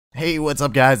Hey, what's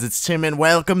up guys, it's Tim and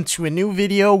welcome to a new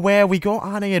video where we go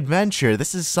on an adventure.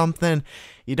 This is something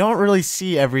you don't really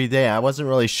see every day. I wasn't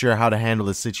really sure how to handle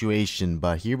the situation,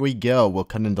 but here we go. We'll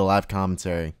cut into live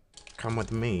commentary. Come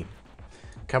with me.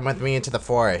 Come with me into the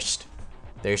forest.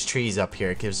 There's trees up here.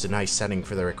 It gives a nice setting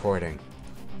for the recording.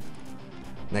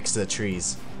 Next to the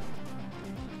trees.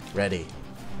 Ready.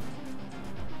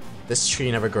 This tree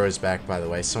never grows back, by the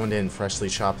way. Someone didn't freshly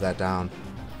chop that down.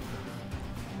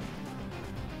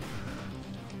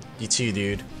 You too,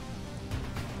 dude.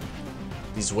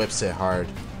 These whips hit hard.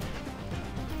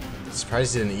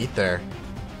 Surprised he didn't eat there.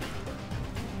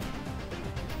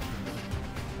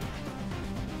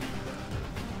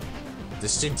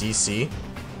 This dude DC?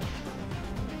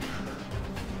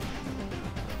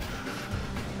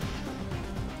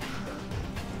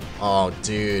 Oh,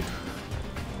 dude.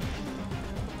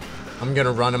 I'm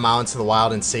gonna run him out into the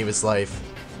wild and save his life.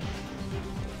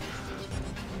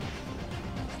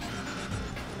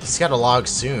 He's got a log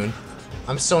soon.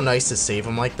 I'm so nice to save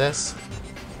him like this.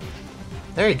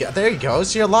 There you go. There he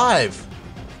goes. You're alive.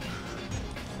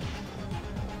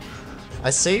 I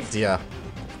saved you.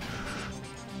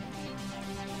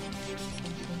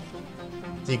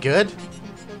 You good?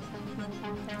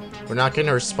 We're not getting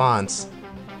a response.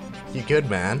 You good,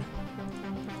 man?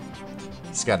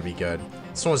 He's got to be good.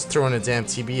 Someone's throwing a damn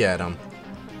TB at him.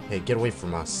 Hey, get away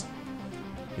from us.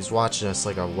 He's watching us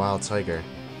like a wild tiger.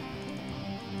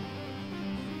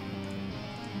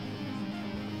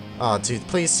 Oh, dude,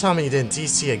 please tell me you didn't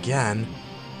DC again.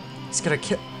 He's gonna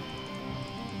kill...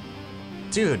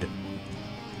 Dude.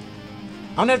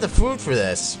 I don't have the food for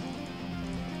this.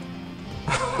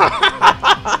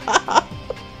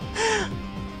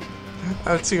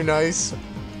 I'm too nice.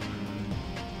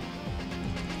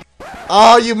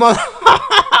 Oh, you mother...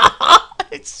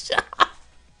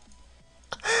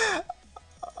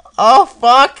 Oh,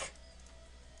 fuck.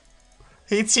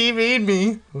 He TV'd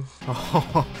me.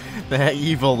 Oh, that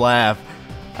evil laugh.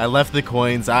 I left the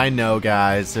coins, I know,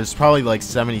 guys. There's probably like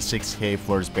 76k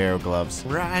for his barrel gloves.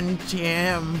 Run,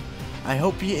 Tim. I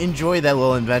hope you enjoyed that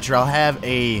little adventure. I'll have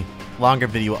a longer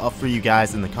video up for you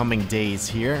guys in the coming days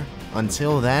here.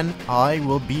 Until then, I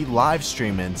will be live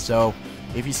streaming. So,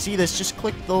 if you see this, just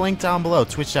click the link down below.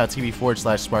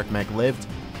 Twitch.tv/SparcMechLived.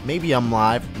 Maybe I'm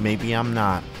live, maybe I'm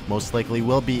not. Most likely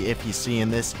will be if you're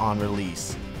seeing this on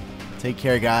release. Take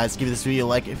care, guys. Give this video a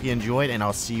like if you enjoyed, and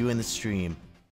I'll see you in the stream.